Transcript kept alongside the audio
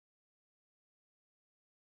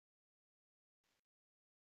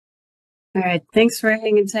All right, thanks for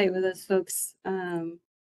hanging tight with us, folks.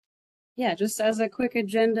 Yeah, just as a quick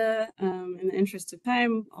agenda, in the interest of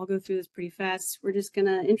time, I'll go through this pretty fast. We're just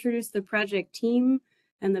gonna introduce the project team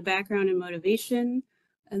and the background and motivation,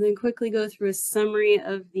 and then quickly go through a summary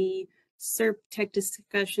of the CIRP tech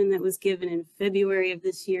discussion that was given in February of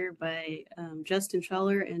this year by Justin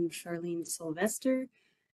Schaller and Charlene Sylvester,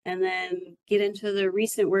 and then get into the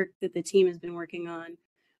recent work that the team has been working on,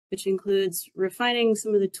 which includes refining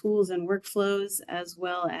some of the tools and workflows, as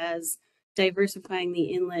well as diversifying the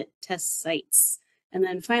inlet test sites. And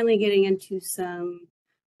then finally getting into some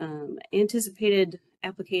anticipated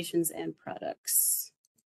applications and products.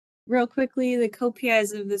 Real quickly, the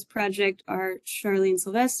co-PIs of this project are Charlene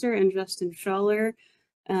Sylvester and Justin Schaller.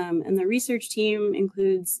 And the research team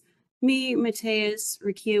includes me, Mateus,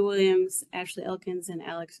 Rakia Williams, Ashley Elkins, and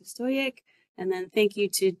Alex Stoyek. And then thank you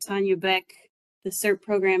to Tanya Beck, the CIRP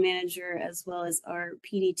program manager, as well as our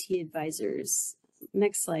PDT advisors.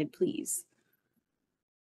 Next slide, please.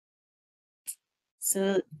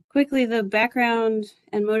 So quickly, the background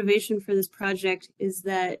and motivation for this project is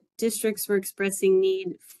that districts were expressing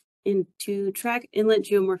need to track inlet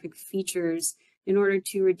geomorphic features in order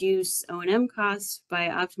to reduce O&M costs by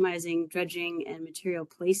optimizing dredging and material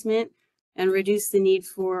placement and reduce the need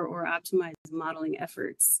for or optimize modeling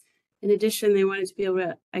efforts. In addition, they wanted to be able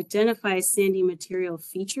to identify sandy material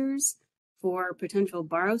features for potential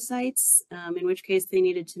borrow sites, in which case they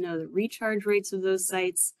needed to know the recharge rates of those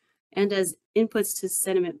sites and as inputs to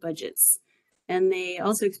sediment budgets. And they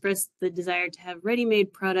also expressed the desire to have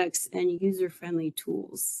ready-made products and user-friendly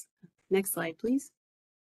tools. Next slide, please.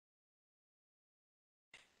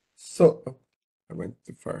 So, I went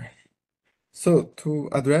too far. So, to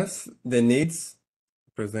address the needs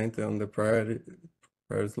presented on the prior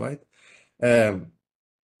slide, a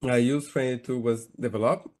user-friendly tool was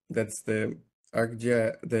developed. That's the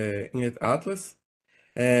Inlet Atlas,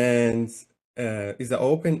 and is an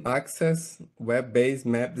open access web-based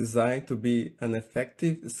map designed to be an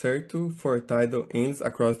effective search tool for tidal inlets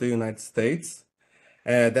across the United States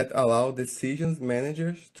that allow decisions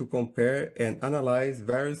managers to compare and analyze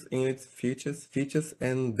various inlet features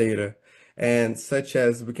and data. And such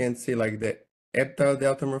as we can see like the epitile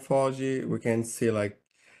delta morphology, we can see like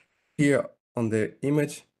here on the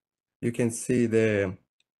image, you can see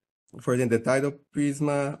for example, the tidal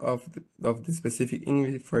prisma of the specific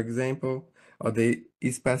inlet, for example, or the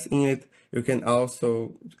east pass inlet. You can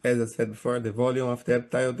also, as I said before, the volume of the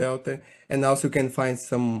epitile delta, and also you can find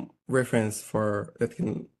some reference for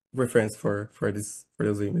those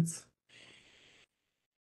inlets.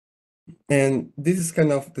 And this is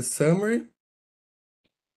kind of the summary,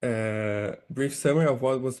 brief summary of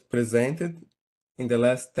what was presented in the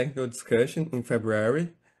last technical discussion in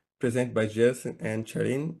February, presented by Justin and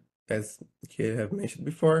Charlene, as Kate have mentioned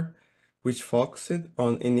before, which focused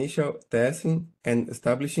on initial testing and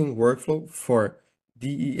establishing workflow for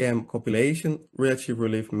DEM compilation, relative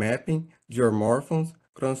relief mapping, geomorphons,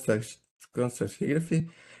 cross-stratigraphy,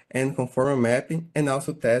 and conformal mapping, and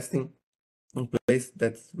also testing in place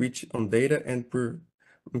that's rich on data and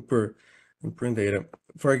improve data.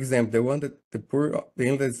 For example, the one that the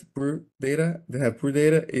inlet that's poor data, that have poor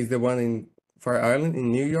data, is the one in Fire Island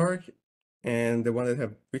in New York, and the one that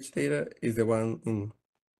have rich data is the one in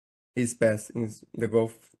East Pass in the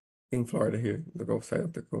Gulf in Florida here, the Gulf side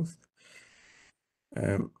of the coast.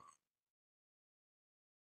 And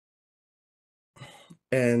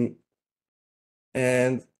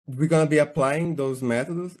we're gonna be applying those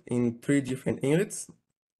methods in 3 different inlets.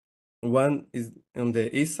 One is on the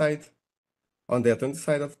east side, on the Atlantic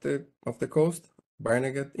side of the coast,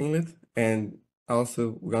 Barnegat Inlet, and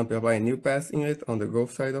also we're going to be applying New Pass Inlet on the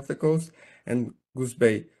Gulf side of the coast, and Goose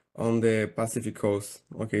Bay on the Pacific coast,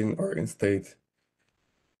 okay, in Oregon State.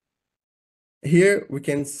 Here we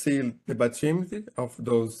can see the bathymetry of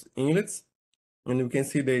those inlets, and we can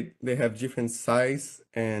see they have different size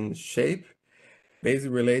and shape, basically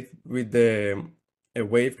related with the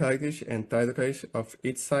wave characteristic and tidal characteristic of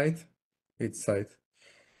each side.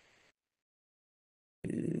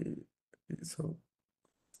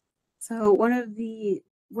 So one of the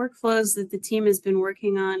workflows that the team has been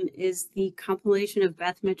working on is the compilation of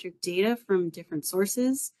bathymetric data from different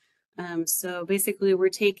sources. So basically, we're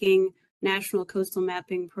taking National Coastal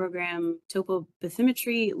Mapping Program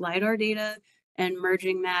topobathymetry LiDAR data and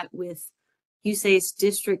merging that with USACE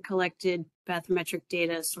district collected bathymetric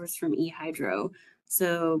data sourced from eHydro.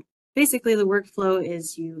 So basically, the workflow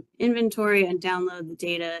is you inventory and download the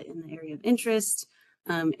data in the area of interest,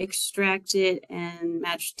 extract it and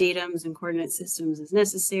match datums and coordinate systems as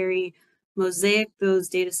necessary, mosaic those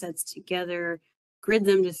data sets together, grid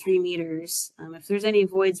them to 3 meters. If there's any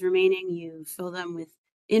voids remaining, you fill them with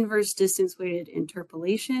inverse distance weighted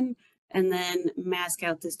interpolation and then mask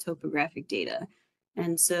out this topographic data.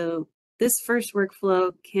 And so this first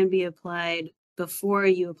workflow can be applied before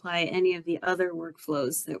you apply any of the other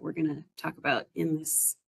workflows that we're going to talk about in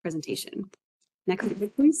this presentation. Next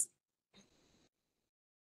slide, please.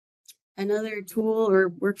 Another tool or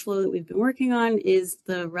workflow that we've been working on is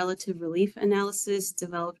the relative relief analysis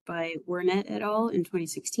developed by Wernet et al. In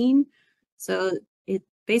 2016. So it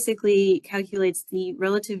basically calculates the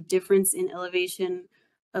relative difference in elevation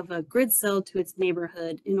of a grid cell to its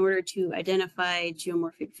neighborhood in order to identify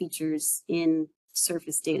geomorphic features in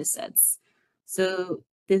surface data sets. So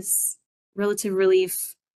this relative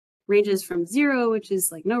relief ranges from 0, which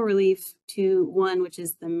is like no relief, to 1, which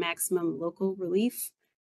is the maximum local relief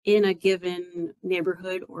in a given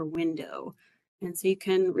neighborhood or window. And so you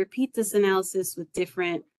can repeat this analysis with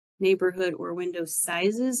different neighborhood or window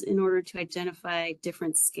sizes in order to identify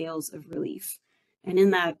different scales of relief. And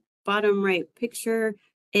in that bottom right picture,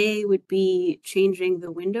 A would be changing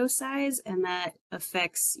the window size, and that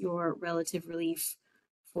affects your relative relief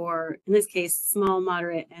for, in this case, small,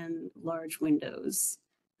 moderate, and large windows.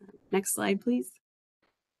 Next slide, please.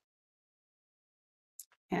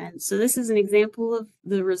 And so this is an example of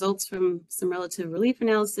the results from some relative relief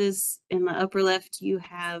analysis. In the upper left, you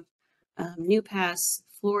have New Pass,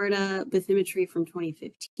 Florida bathymetry from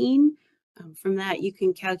 2015. From that, you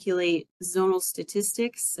can calculate zonal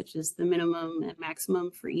statistics, such as the minimum and maximum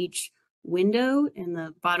for each window. In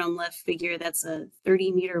the bottom left figure, that's a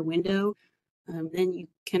 30-meter window. Then you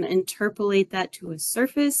can interpolate that to a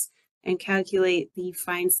surface and calculate the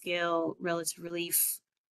fine scale relative relief.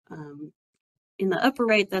 In the upper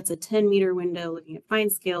right, that's a 10-meter window looking at fine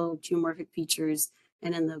scale geomorphic features.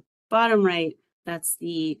 And in the bottom right, that's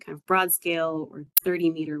the kind of broad scale or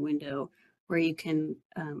 30-meter window where you can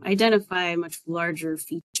identify much larger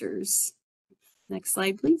features. Next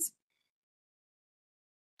slide, please.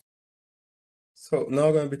 So now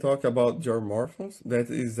I'm going to be talking about geomorphos. That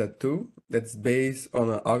is a tool that's based on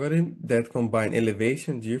an algorithm that combines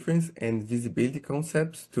elevation, difference, and visibility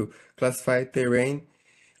concepts to classify terrain,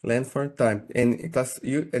 landform type. And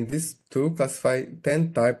this tool classifies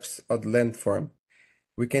 10 types of landform.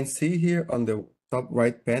 We can see here on the top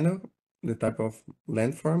right panel the type of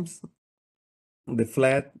landforms: the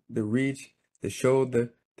flat, the ridge, the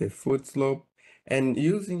shoulder, the foot slope. And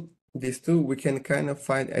using this tool, we can kind of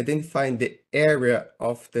identify the area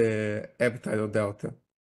of the epitidal delta.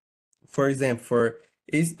 For example, for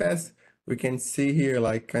east pass, we can see here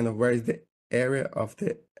like kind of where is the area of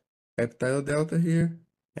the epitidal delta here.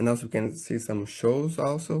 And also we can see some shows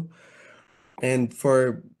also. And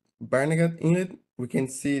for Barnegat Inlet, we can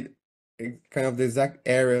see kind of the exact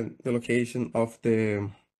area, the location of the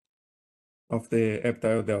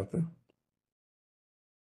epitidal delta.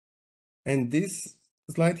 And this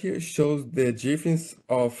slide here shows the difference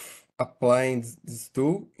of applying this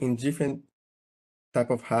tool in different type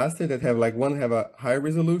of raster that have like one have a high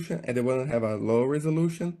resolution and the one have a low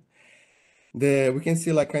resolution. We can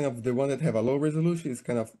see like kind of the one that have a low resolution is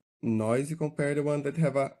kind of noisy compared to the one that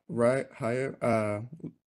have a higher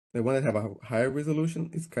the one that have a higher resolution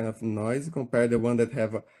is kind of noisy compared to the one that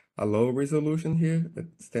have a low resolution here,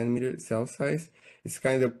 that's 10 meter cell size. It's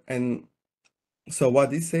kind of, and so what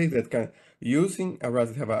this says that kind of using a raster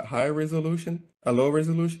that have a high resolution, a low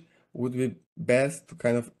resolution would be best to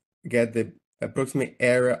kind of get the approximate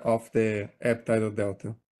area of the epitidal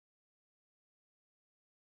delta.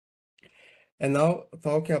 And now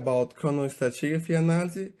talking about chronostratigraphy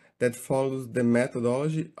analysis that follows the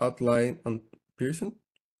methodology outlined on Pearson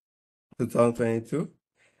 2022.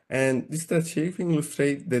 And this stratigraphy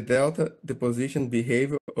illustrates the delta deposition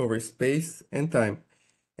behavior over space and time.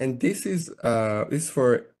 And this is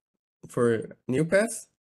for new pass.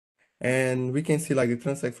 And we can see like the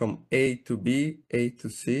transect from A to B, A to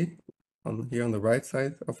C here on the right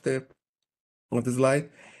side of the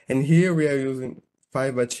slide. And here we are using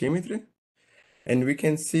 5 bathymetry. And we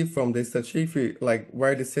can see from the stratigraphy like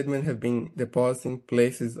where the sediment have been depositing,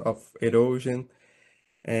 places of erosion,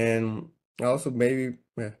 and also maybe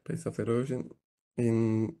place of erosion.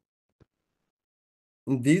 In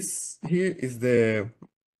this here is the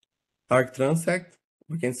arc transect.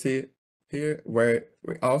 We can see here where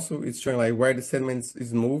also it's showing like where the sediment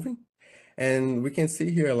is moving. And we can see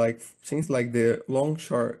here like things like the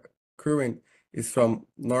longshore current is from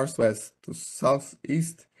northwest to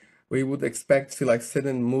southeast. We would expect to see like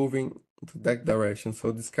sediment moving to that direction.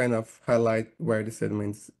 So this kind of highlight where the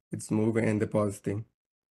sediment is moving and depositing.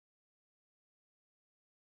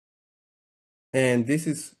 And this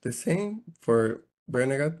is the same for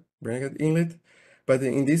Barnegat Inlet. But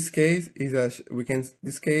in this case, we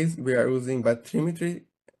are using bathymetry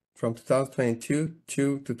from 2022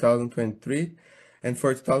 to 2023, and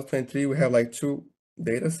for 2023 we have like two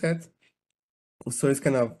data sets. So it's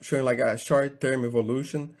kind of showing like a short-term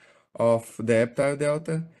evolution of the epitile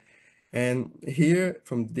delta. And here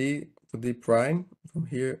from D to D prime, from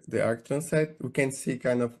here, the arc transect, we can see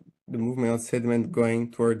kind of the movement of sediment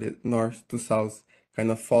going toward the north to south,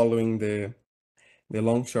 kind of following the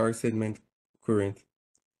longshore sediment current.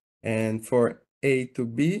 And for A to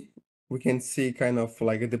B, we can see kind of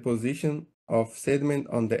like a deposition of sediment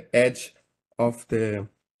on the edge of the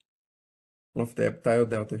epitile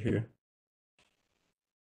delta here.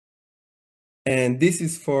 And this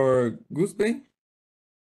is for Goose Bay.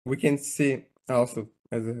 We can see also,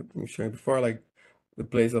 as I've been showing before, like the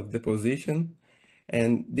place of deposition.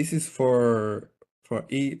 And this is for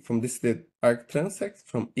E, from this the arc transect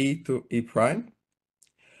from E to E prime.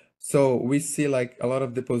 So we see like a lot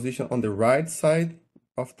of deposition on the right side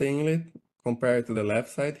of the inlet compared to the left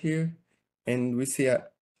side here. And we see a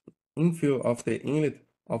infill of the inlet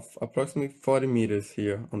of approximately 40 meters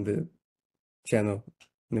here on the channel,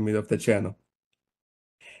 in the middle of the channel.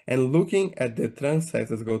 And looking at the transects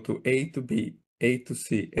that go to A to B, A to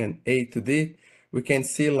C, and A to D, we can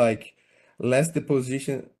see like less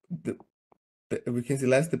deposition, we can see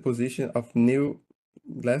less deposition of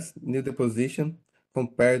less new deposition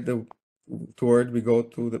compared toward we go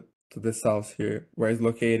to the south here, where is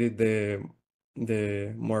located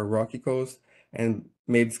the more rocky coast, and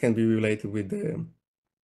maybe this can be related with the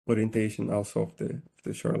orientation also of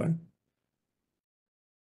the shoreline.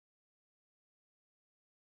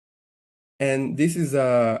 And this is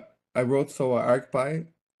I wrote so ArcPy.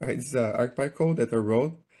 This is a ArcPy code that I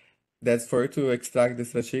wrote. That's for you to extract the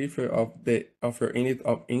stratigraphy of your inlet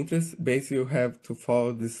of interest. Basically, you have to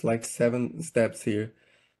follow this like 7 steps here.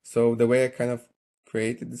 So the way I kind of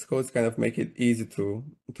created this code is kind of make it easy to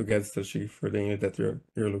get stratigraphy for the inlet that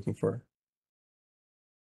you're looking for.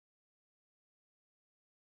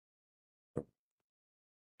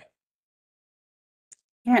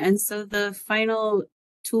 Yeah, and so the final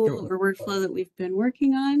tool or workflow that we've been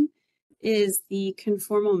working on is the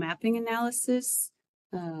conformal mapping analysis.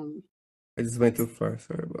 I just went too far.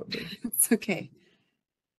 Sorry about that. It's okay.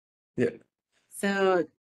 Yeah. So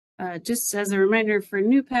just as a reminder for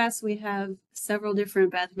NewPass, we have several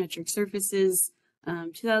different bathymetric surfaces,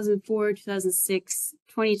 2004, 2006,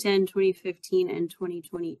 2010, 2015, and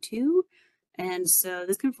 2022. And so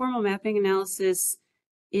this conformal mapping analysis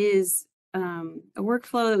is a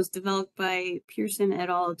workflow that was developed by Pearson et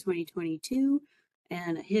al. 2022,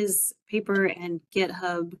 and his paper and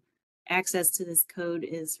GitHub access to this code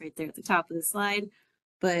is right there at the top of the slide.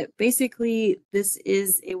 But basically, this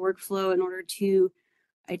is a workflow in order to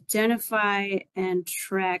identify and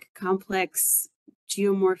track complex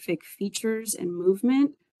geomorphic features and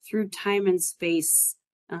movement through time and space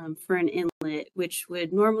for an inlet, which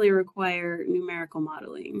would normally require numerical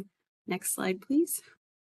modeling. Next slide, please.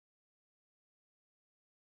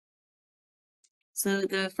 So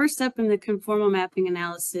the first step in the conformal mapping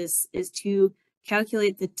analysis is to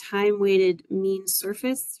calculate the time-weighted mean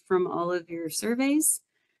surface from all of your surveys.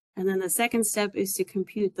 And then the second step is to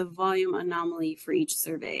compute the volume anomaly for each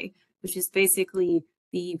survey, which is basically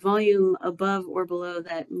the volume above or below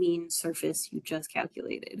that mean surface you just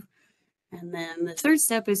calculated. And then the third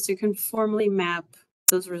step is to conformally map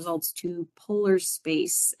those results to polar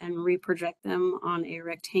space and reproject them on a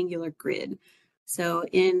rectangular grid. So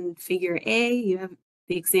in figure A, you have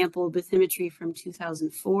the example bathymetry from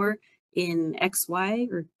 2004 in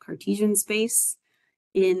XY or Cartesian space.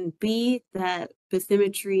 In B, that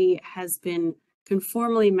bathymetry has been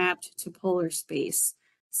conformally mapped to polar space.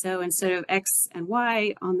 So instead of X and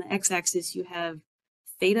Y, on the X-axis you have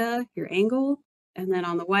theta, your angle, and then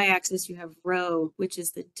on the Y-axis you have rho, which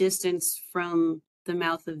is the distance from the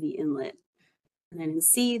mouth of the inlet. And then in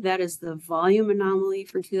C, that is the volume anomaly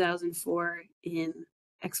for 2004 in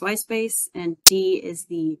XY space, and D is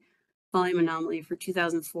the volume anomaly for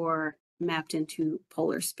 2004 mapped into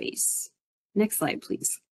polar space. Next slide,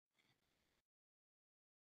 please.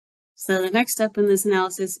 So the next step in this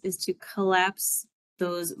analysis is to collapse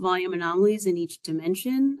those volume anomalies in each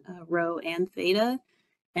dimension, rho and theta,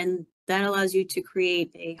 and that allows you to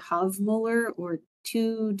create a Hofmolar or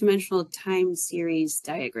two-dimensional time series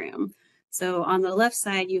diagram. So on the left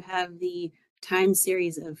side, you have the time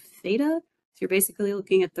series of theta. So you're basically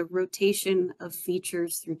looking at the rotation of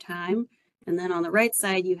features through time. And then on the right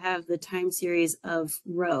side, you have the time series of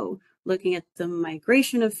rho, looking at the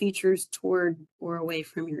migration of features toward or away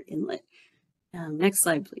from your inlet. Next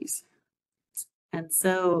slide, please. And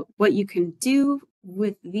so what you can do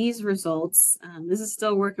with these results, this is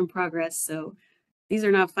still a work in progress, so these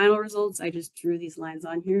are not final results. I just drew these lines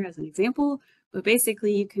on here as an example, but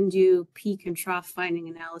basically you can do peak and trough finding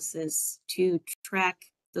analysis to track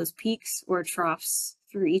those peaks or troughs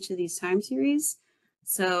through each of these time series.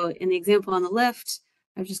 So in the example on the left,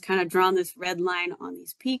 I've just kind of drawn this red line on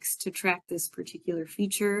these peaks to track this particular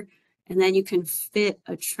feature. And then you can fit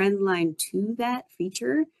a trend line to that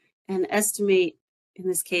feature and estimate, in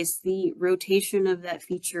this case, the rotation of that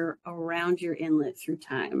feature around your inlet through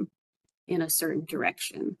time in a certain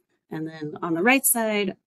direction. And then on the right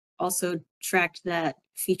side, also tracked that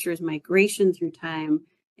feature's migration through time,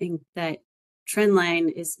 and that trend line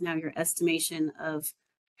is now your estimation of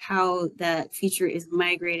how that feature is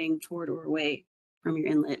migrating toward or away from your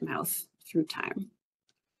inlet mouth through time.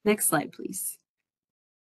 Next slide, please.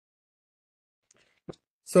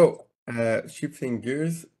 So shifting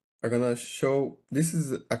gears, I'm gonna show, this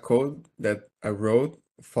is a code that I wrote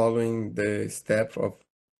following the step of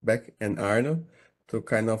Beck and Arno to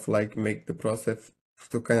kind of like make the process,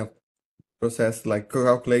 to kind of process, like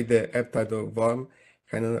calculate the epitidal volume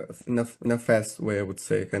kind of in a fast way, I would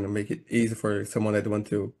say, kind of make it easy for someone that want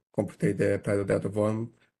to compute the epitidal delta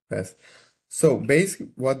volume fast. So basically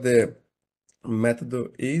what the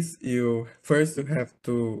method is, you have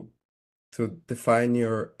to define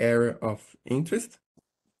your area of interest.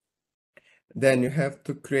 Then you have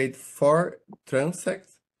to create 4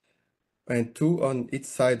 transects and 2 on each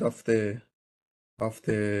side of the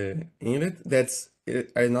inlet. That's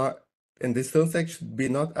are not, and this transect should be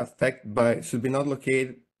not affected by, should be not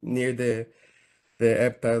located near the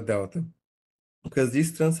epitidal delta, because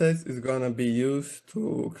this transect is gonna be used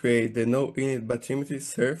to create the no inlet bathymetry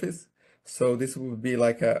surface. So this would be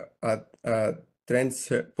like a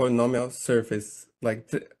polynomial surface. Like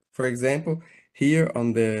for example, here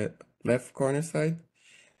on the left corner side,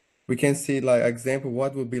 we can see like example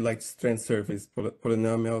what would be like trend surface,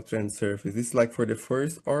 polynomial trend surface. This is like for the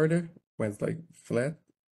first order when it's like flat,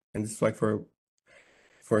 and this is like for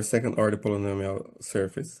a second order polynomial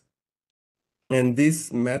surface. And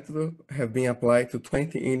this method have been applied to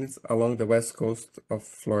 20 inlets along the west coast of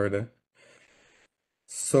Florida.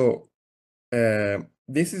 So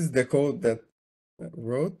this is the code that I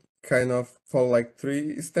wrote, kind of follow like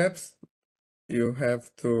 3 steps. You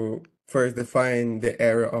have to first define the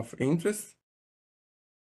area of interest.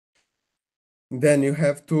 Then you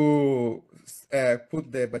have to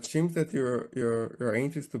put the bathymetry that your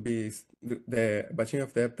interest to be the bathymetry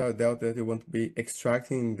of the epitidal delta that you want to be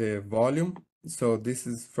extracting the volume. So this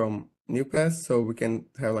is from new class, so we can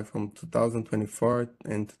have like from 2024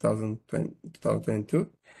 and 2022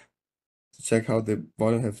 to check how the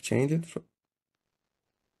volume have changed.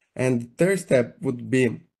 And the third step would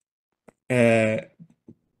be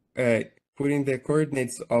putting the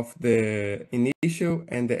coordinates of the initial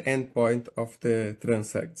and the end point of the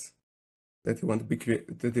transects that you want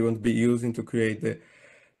to be using to create the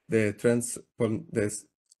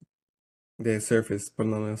surface,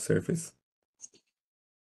 polynomial surface.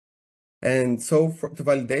 And so to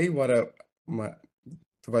validate what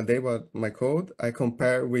my code, I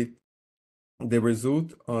compare with the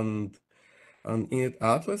result on Inlet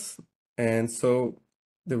Atlas. And so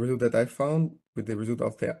the result that I found with the result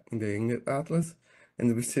of in the Inlet Atlas,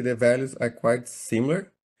 and we see the values are quite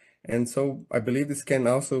similar. And so I believe this can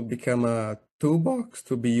also become a toolbox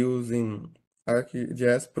to be used in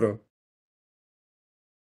ArcGIS Pro.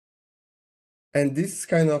 And this is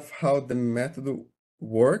kind of how the method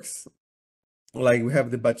works. Like we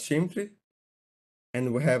have the bathymetry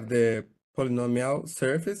and we have the polynomial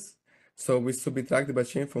surface. So we subtract the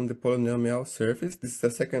bathymetry from the polynomial surface. This is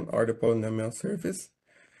the second order polynomial surface.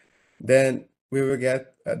 Then we will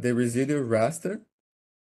get the residual raster.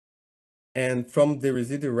 And from the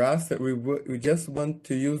residual raster, we just want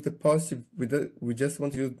to use the positive. We just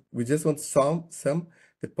want to sum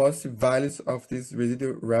the positive values of this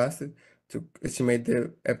residual raster to estimate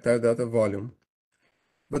the epitidal delta volume.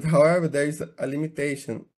 But however, there is a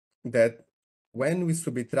limitation that when we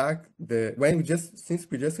subtract since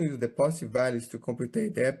we just use the positive values to compute the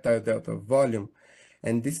epitidal delta volume,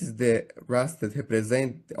 and this is the raster that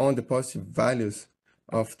represent on the positive values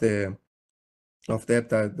of the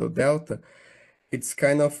epitidal delta, it's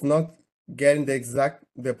kind of not getting the exact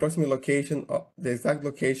location of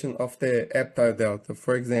the epitidal delta.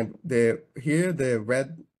 For example, the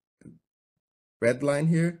red line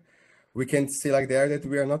here, we can see like the area that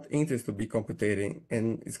we are not interested to be computing,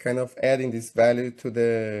 and it's kind of adding this value to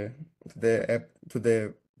the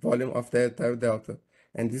volume of the epitidal delta,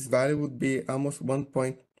 and this value would be almost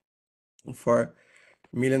 1.4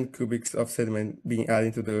 million cubics of sediment being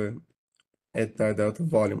added to the epitidal delta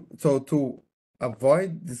volume. So to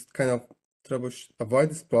avoid this kind of avoid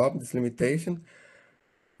this problem, this limitation,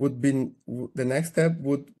 would be the next step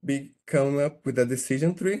would be coming up with a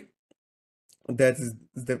decision tree that's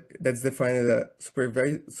defined as a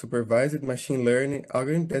supervised machine learning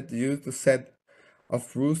algorithm that used to set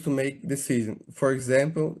of rules to make decision. For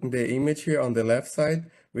example, in the image here on the left side,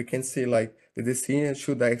 we can see like the decision,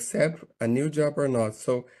 should I accept a new job or not?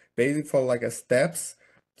 So basically for like a steps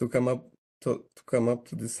to come up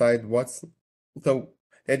to decide what's, so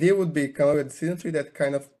the idea would be come up with a decision tree that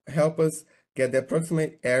kind of help us get the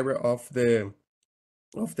approximate area of the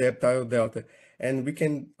epitile delta. And we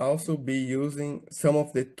can also be using some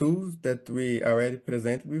of the tools that we already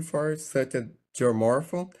presented before, such as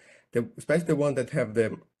Geomorphic, especially the one that have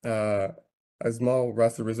the a small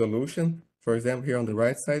raster resolution. For example, here on the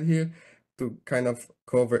right side here, to kind of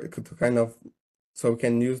cover, to kind of, so we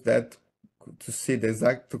can use that to see the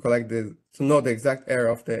exact, to collect the, to know the exact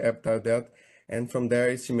area of the epitile delta, and from there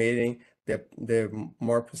estimating the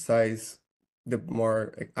more precise, the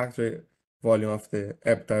more accurate volume of the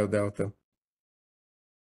epitile delta.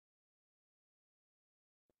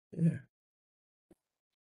 Yeah.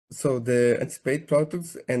 So the anticipate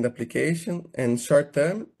products and application and short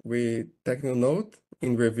term, we technical note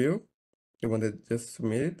in review, the one that just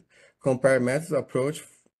submitted, compare methods approach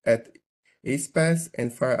at East Pass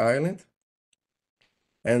and Fire Island,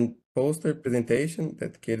 and poster presentation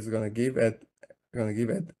that Kate is gonna give at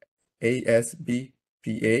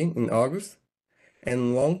ASBPA in August,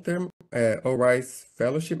 and long term ORISE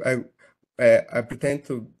fellowship. I pretend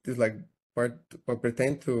to this like part or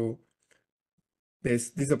pretend to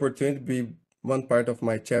this opportunity to be one part of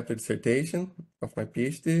my chapter dissertation of my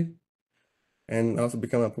PhD, and also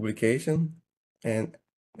become a publication, and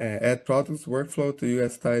add products workflow to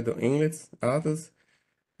US Tidal Inlets Atlas,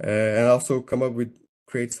 and also come up with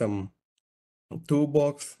create some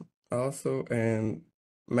toolbox also, and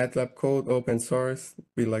MATLAB code open source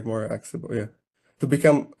be like more accessible, yeah, to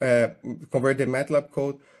become convert the MATLAB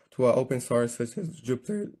code to an open source such as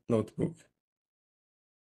Jupyter Notebook.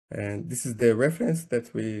 And this is the reference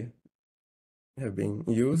that we have been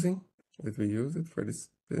using, that we use it for this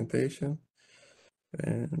presentation.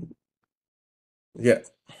 And yeah,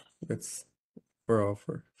 that's for all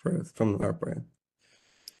for us from our part.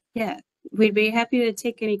 Yeah, we'd be happy to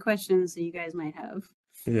take any questions that you guys might have.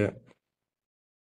 Yeah.